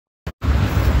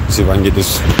See if I can get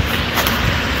this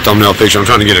thumbnail picture. I'm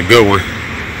trying to get a good one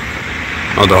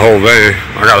of the whole van.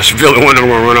 I got a civilian one. I'm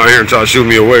gonna run out here and try to shoot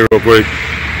me away real quick.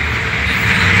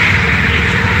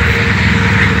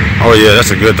 Oh yeah,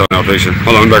 that's a good thumbnail picture.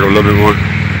 Hold on, back up a little bit more.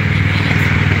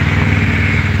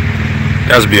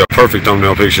 That would be a perfect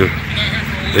thumbnail picture.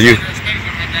 Did you?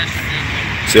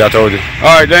 See, I told you.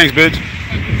 All right, thanks, bitch.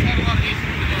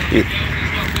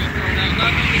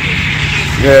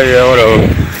 Yeah, whatever.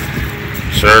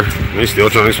 Sure. They still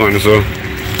trying to explain themselves.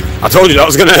 I told you that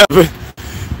was gonna happen.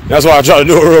 That's why I tried to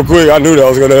do it real quick. I knew that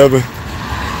was gonna happen.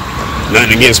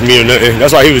 Nothing against me or nothing.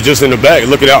 That's why he was just in the back,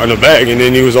 looking out in the back, and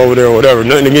then he was over there or whatever.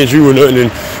 Nothing against you or nothing.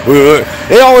 And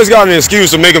they always got an excuse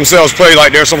to make themselves play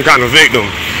like they're some kind of victim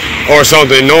or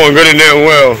something, knowing good and damn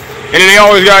well. And then they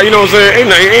always got, you know what I'm saying,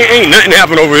 ain't nothing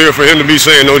happen over here for him to be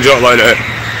saying no junk like that.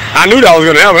 I knew that was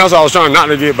gonna happen. That's what I was trying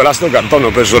not to get, but I still got the thumbnail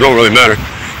picture, so it don't really matter.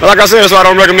 But like I said, that's why I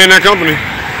don't recommend that company.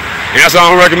 And that's why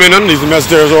I don't recommend none of these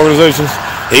domestic terrorist organizations.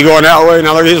 He going that way,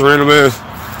 now look at his random ass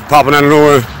popping out of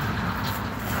nowhere.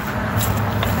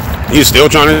 He's still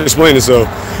trying to explain himself.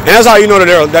 And that's how you know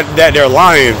that they're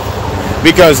lying.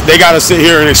 Because they got to sit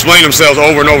here and explain themselves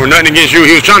over and over. Nothing against you.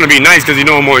 He was trying to be nice because you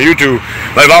know him on YouTube.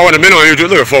 Like if I wouldn't have been on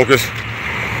YouTube, look at Focus.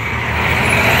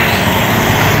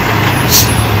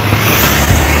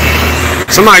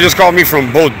 Somebody just called me from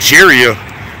Bulgaria.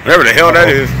 Whatever the hell that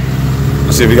is.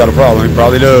 Let's see if he got a problem. He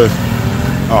probably does.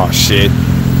 Oh, shit.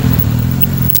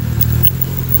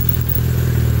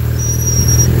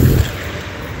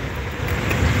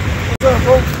 What's up,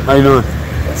 folks? How you doing?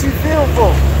 What you film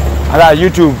for? I got a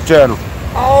YouTube channel.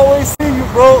 I always see you,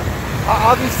 bro.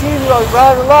 I be seeing you like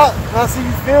riding a lot, and I see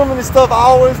you filming and stuff. I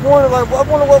always wonder, like, I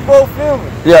wonder what bro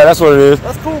filming. Yeah, that's what it is.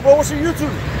 That's cool, bro. What's your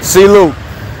YouTube? C Luke.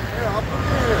 Yeah, I'll put it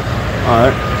in here.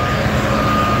 Alright.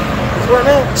 What's your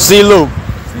name? C Luke.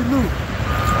 C Luke.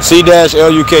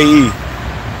 C-L-U-K-E.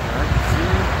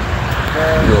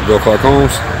 Yo, Bill Clark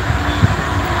Holmes.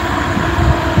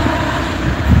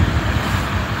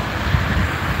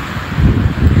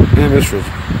 Damn, it's true.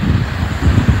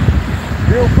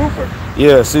 Bill Cooper.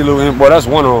 Yeah, C Luke. Well, that's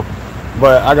one on.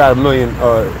 But I got a million.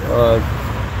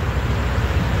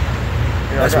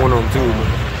 That's one on too.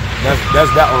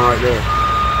 That's that one right there.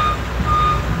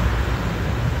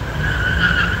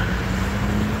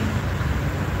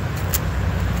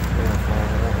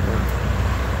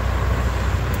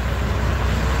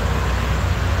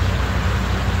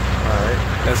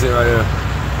 That's it right there.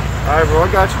 Alright, bro,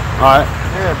 I got you. Alright.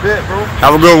 Yeah, bet, bro.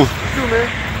 Have a good one. You too, man.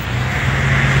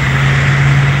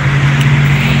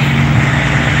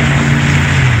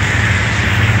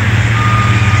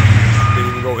 Didn't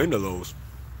even go into those.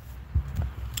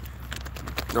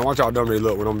 Now watch how dumb they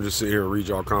look when I'm just sitting here and read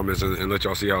y'all comments and let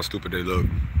y'all see how stupid they look.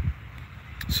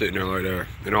 Sitting there like that.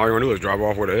 And all you wanna do is drive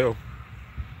off. Where the hell?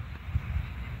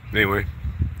 Anyway.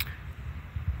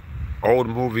 Old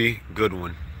movie, good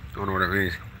one. I don't know what that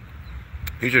means.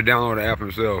 He should download the app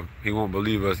himself. He won't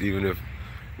believe us even if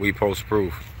we post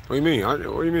proof. What do you mean? What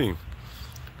do you mean?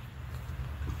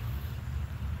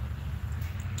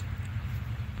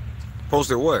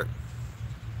 Posted what?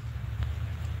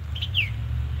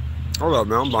 Hold up,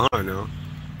 man. I'm behind now.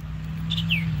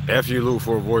 F you, Luke,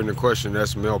 for avoiding the question.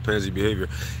 That's male pansy behavior.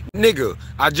 Nigga,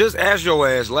 I just asked your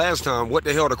ass last time what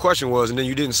the hell the question was, and then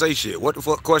you didn't say shit. What the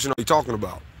fuck question are you talking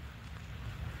about?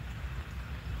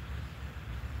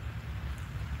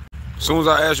 As soon as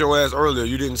I asked your ass earlier,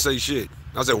 you didn't say shit.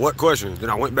 I said, what question? Then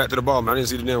I went back to the bottom. I didn't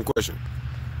see the damn question.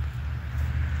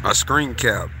 A screen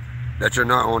cap that you're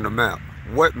not on the map.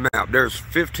 What map? There's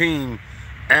 15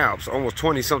 apps, almost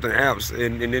 20 something apps,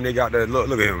 and then they got that.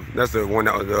 Look at him. That's the one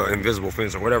that was the invisible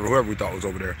fence or whatever, whoever we thought was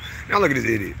over there. Now look at this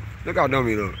idiot. Look how dumb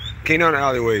he look. Came down the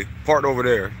alleyway, parked over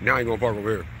there. Now he gonna park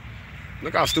over here.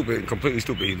 Look how stupid, completely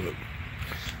stupid he look.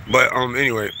 But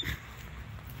anyway.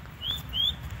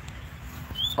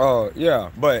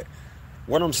 Yeah, but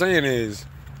what I'm saying is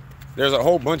there's a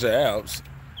whole bunch of apps.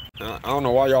 I don't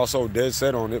know why y'all so dead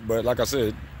set on it, but like I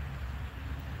said,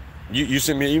 you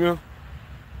sent me an email?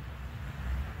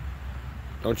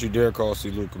 Don't you dare call C.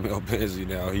 Luke Camille Benzie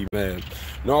now. He mad.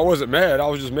 No, I wasn't mad. I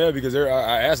was just mad because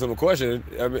I asked him a question.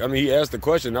 I mean, he asked the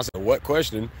question. I said, what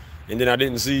question? And then I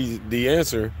didn't see the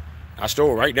answer. I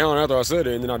strolled right down after I said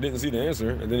it, and then I didn't see the answer.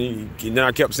 And then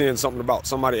I kept saying something about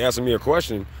somebody asking me a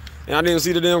question. And I didn't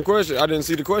see the damn question. I didn't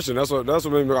see the question. That's what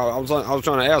made me. I was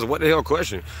trying to ask, what the hell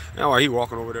question? Now why he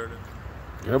walking over there?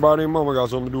 Everybody and mama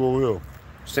got something to do over here.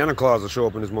 Santa Claus will show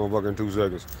up in this motherfucker in 2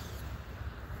 seconds.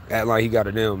 Act like he got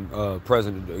a damn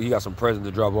present. He got some present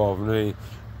to drop off, and they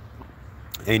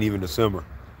ain't even December.